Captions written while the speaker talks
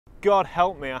God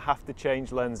help me, I have to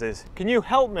change lenses. Can you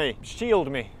help me?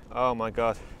 Shield me. Oh my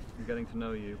God. I'm getting to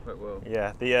know you quite well.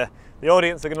 Yeah, the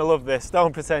audience are going to love this.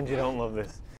 Don't pretend you don't love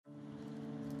this.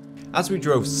 As we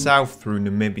drove south through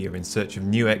Namibia in search of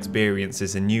new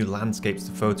experiences and new landscapes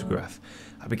to photograph,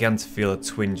 I began to feel a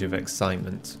twinge of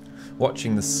excitement.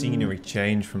 Watching the scenery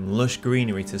change from lush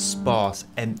greenery to sparse,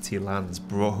 empty lands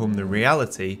brought home the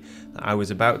reality that I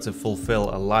was about to fulfill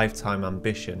a lifetime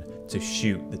ambition to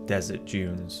shoot the desert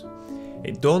dunes.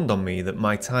 It dawned on me that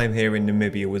my time here in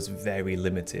Namibia was very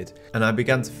limited, and I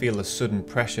began to feel a sudden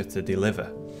pressure to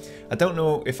deliver. I don't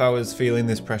know if I was feeling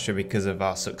this pressure because of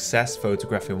our success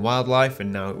photographing wildlife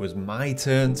and now it was my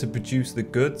turn to produce the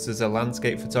goods as a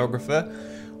landscape photographer,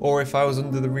 or if I was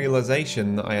under the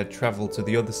realization that I had travelled to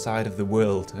the other side of the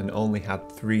world and only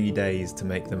had 3 days to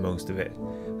make the most of it.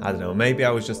 I don't know, maybe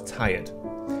I was just tired.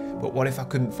 But what if I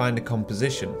couldn't find a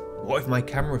composition? What if my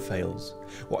camera fails?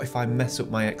 What if I mess up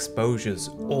my exposures?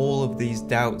 All of these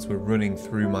doubts were running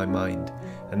through my mind,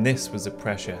 and this was a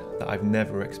pressure that I've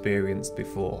never experienced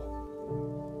before.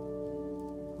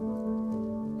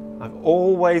 I've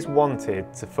always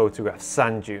wanted to photograph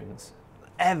sand dunes.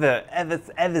 Ever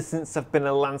since I've been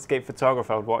a landscape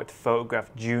photographer, I've wanted to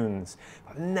photograph dunes.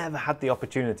 I've never had the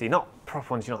opportunity, not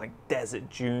proper ones, you know, like desert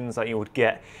dunes like you would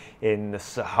get in the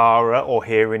Sahara or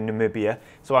here in Namibia.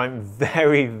 So I'm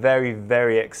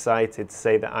very excited to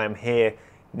say that I'm here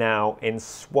now in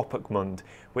Swakopmund,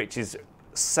 which is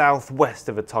southwest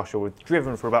of Etosha. We've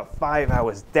driven for about 5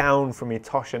 hours down from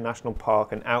Etosha National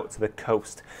Park and out to the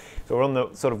coast. So we're on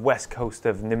the sort of west coast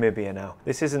of Namibia now.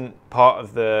 This isn't part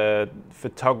of the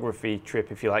photography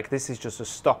trip, if you like. This is just a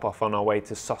stop off on our way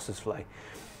to Sossusvlei.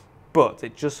 But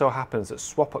it just so happens that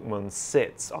Swakopmund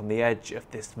sits on the edge of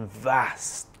this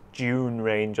vast dune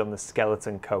range on the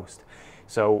Skeleton Coast.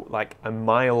 So like a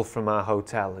mile from our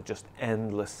hotel are just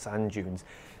endless sand dunes.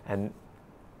 And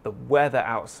the weather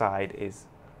outside is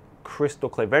crystal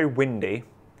clear, very windy,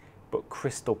 but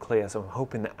crystal clear. So I'm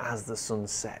hoping that as the sun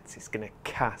sets, it's going to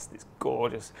cast this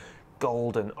gorgeous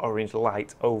golden orange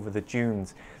light over the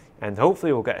dunes. And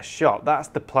hopefully we'll get a shot. That's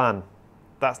the plan.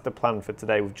 That's the plan for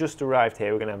today. We've just arrived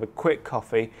here. We're going to have a quick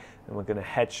coffee and we're going to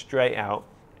head straight out,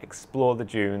 explore the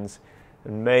dunes,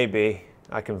 and maybe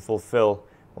I can fulfill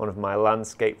one of my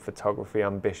landscape photography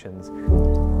ambitions.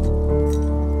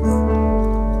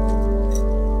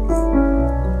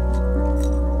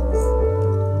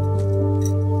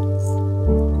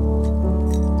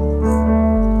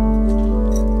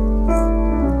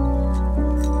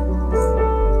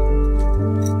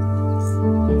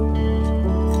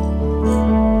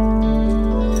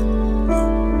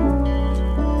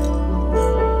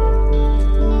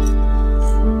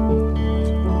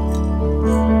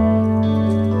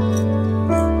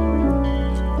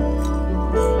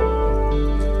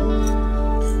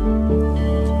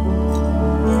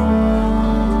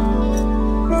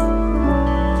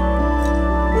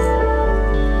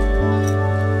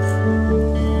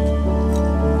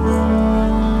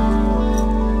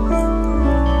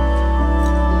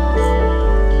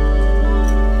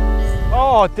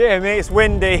 Oh dear me, it's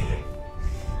windy.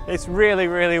 It's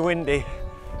really windy.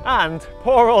 And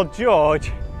poor old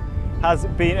George has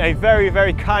been a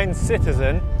very kind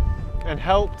citizen and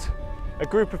helped a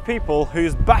group of people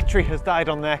whose battery has died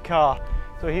on their car.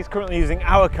 So he's currently using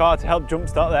our car to help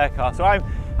jumpstart their car. So I'm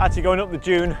actually going up the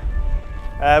dune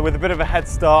with a bit of a head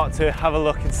start to have a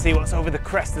look and see what's over the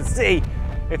crest and see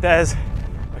if there's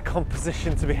a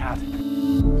composition to be had.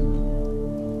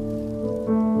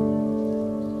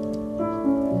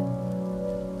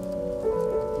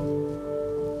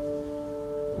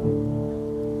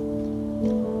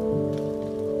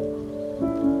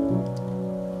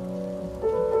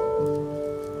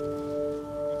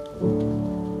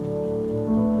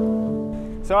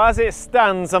 So as it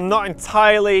stands, I'm not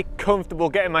entirely comfortable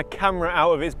getting my camera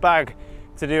out of its bag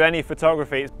to do any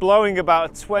photography. It's blowing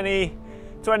about 20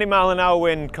 mile-an-hour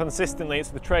wind consistently. It's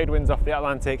the trade winds off the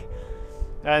Atlantic,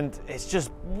 and it's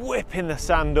just whipping the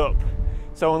sand up.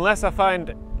 So unless I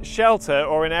find shelter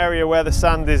or an area where the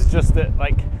sand is just at,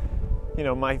 like, you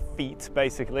know, my feet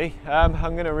basically, I'm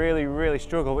gonna really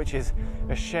struggle, which is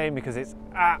a shame because it's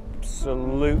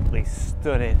absolutely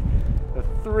stunning. The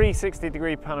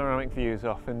 360-degree panoramic views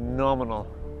are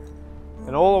phenomenal,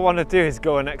 and all I want to do is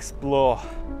go and explore,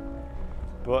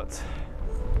 but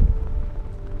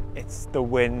it's the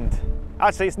wind.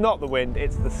 Actually, it's not the wind,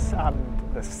 it's the sand.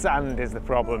 The sand is the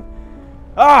problem.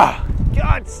 Ah,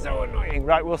 God, so annoying.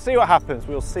 Right, we'll see what happens.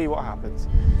 We'll see what happens.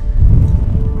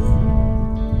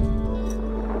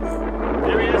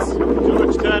 Here he is,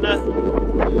 George Turner.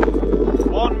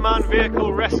 One-man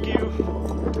vehicle rescue.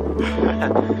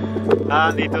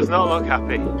 And he does not look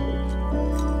happy.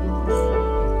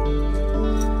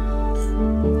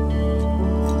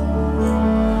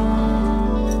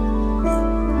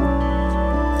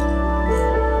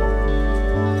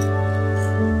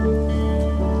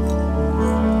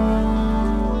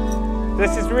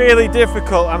 This is really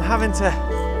difficult. I'm having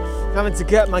to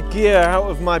get my gear out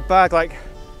of my bag. Like,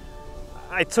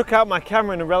 I took out my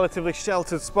camera in a relatively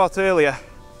sheltered spot earlier,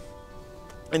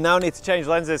 and now I need to change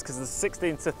lenses because the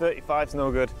 16 to 35 is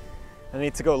no good. I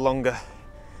need to go longer.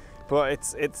 But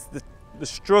it's the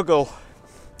struggle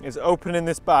is opening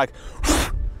this bag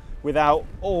without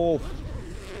all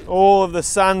of the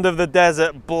sand of the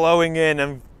desert blowing in,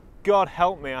 and God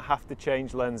help me, I have to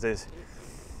change lenses.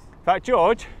 In fact,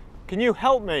 George, can you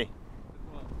help me?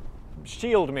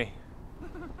 Shield me.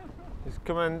 Just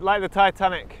come and, like the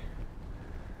Titanic.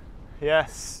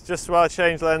 Yes, just while I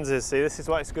change lenses. See, this is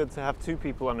why it's good to have two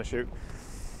people on a shoot.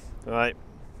 All right,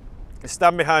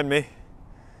 stand behind me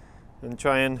and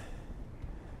try and.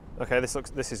 Okay, this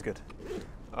is good.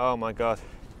 Oh my God.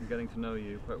 I'm getting to know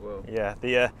you quite well. Yeah,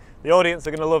 the audience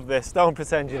are going to love this. Don't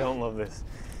pretend you don't love this.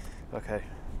 Okay,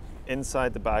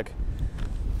 inside the bag.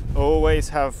 Always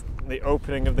have the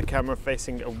opening of the camera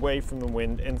facing away from the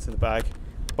wind into the bag.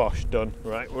 Bosh, done.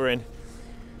 Right, we're in.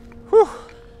 Whew.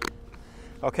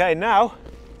 Okay, now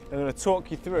I'm going to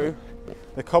talk you through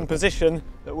the composition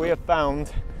that we have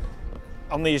found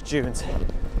on these dunes.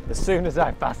 As soon as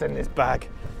I fasten this bag.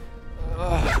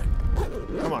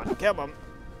 Come on, come on.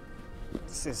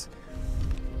 This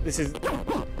is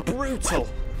brutal.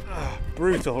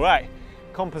 Brutal, right.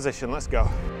 Composition, let's go.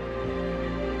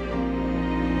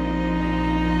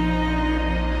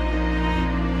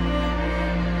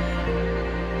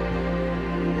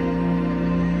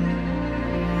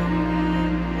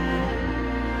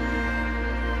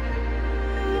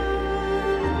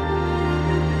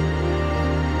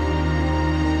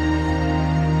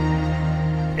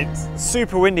 It's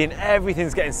super windy and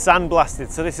everything's getting sandblasted,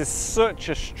 so this is such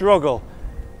a struggle.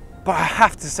 But I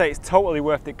have to say it's totally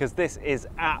worth it because this is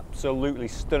absolutely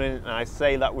stunning, and I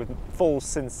say that with full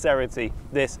sincerity.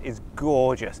 This is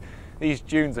gorgeous. These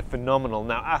dunes are phenomenal.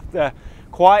 Now, after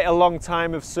quite a long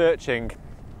time of searching,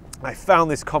 I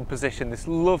found this composition, this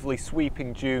lovely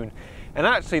sweeping dune. And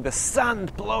actually the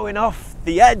sand blowing off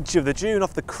the edge of the dune,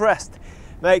 off the crest,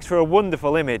 makes for a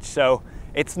wonderful image. So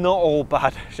it's not all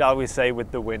bad, shall we say,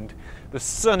 with the wind. The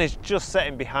sun is just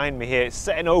setting behind me here. It's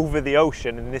setting over the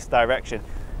ocean in this direction.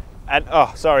 And,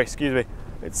 oh, sorry, excuse me.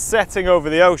 It's setting over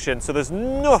the ocean, so there's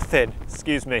nothing,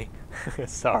 excuse me,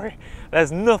 sorry.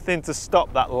 There's nothing to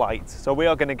stop that light. So we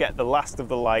are going to get the last of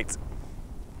the light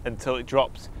until it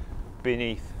drops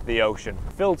beneath the ocean.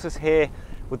 Filters here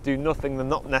would do nothing, they're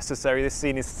not necessary. This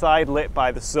scene is side lit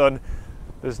by the sun.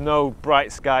 There's no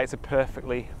bright sky, it's a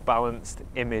perfectly balanced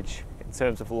image in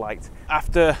terms of light.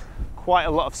 After quite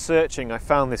a lot of searching, I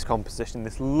found this composition,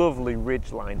 this lovely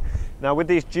ridge line. Now with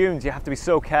these dunes, you have to be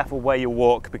so careful where you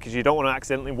walk because you don't want to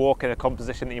accidentally walk in a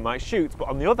composition that you might shoot. But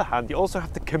on the other hand, you also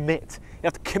have to commit. You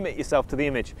have to commit yourself to the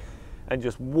image and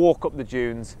just walk up the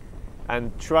dunes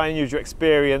and try and use your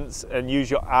experience and use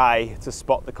your eye to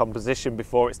spot the composition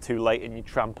before it's too late and you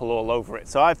trample all over it.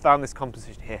 So I found this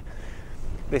composition here.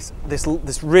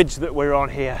 This ridge that we're on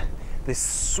here, this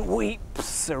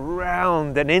sweeps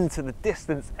around and into the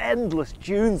distance, endless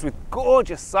dunes with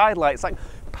gorgeous sidelights, like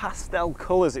pastel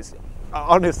colours. It's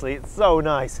honestly, it's so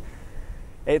nice.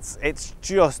 It's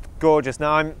just gorgeous.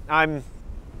 Now I'm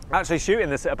actually shooting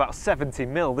this at about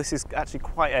 70mm. This is actually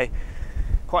quite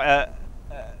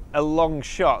a long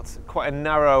shot, quite a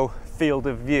narrow field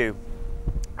of view.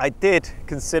 I did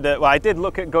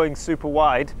look at going super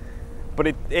wide, but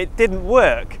it didn't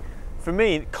work. For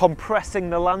me, compressing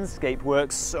the landscape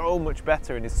works so much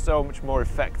better and is so much more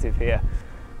effective here.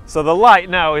 So the light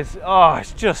now is, oh,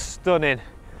 it's just stunning.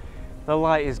 The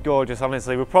light is gorgeous,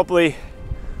 honestly. We're probably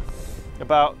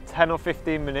about 10 or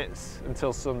 15 minutes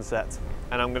until sunset.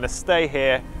 And I'm gonna stay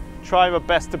here, try my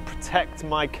best to protect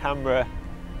my camera,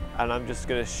 and I'm just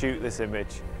gonna shoot this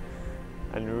image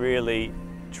and really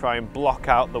try and block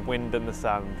out the wind and the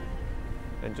sand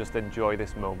and just enjoy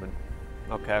this moment.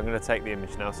 Okay, I'm going to take the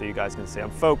image now so you guys can see.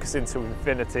 I'm focusing to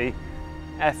infinity,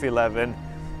 F11,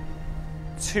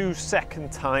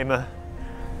 2-second timer,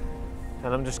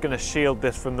 and I'm just going to shield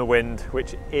this from the wind,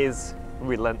 which is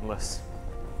relentless.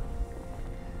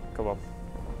 Come on.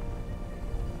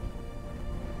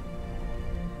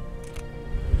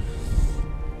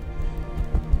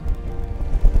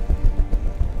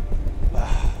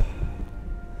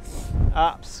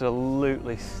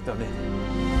 Absolutely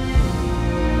stunning.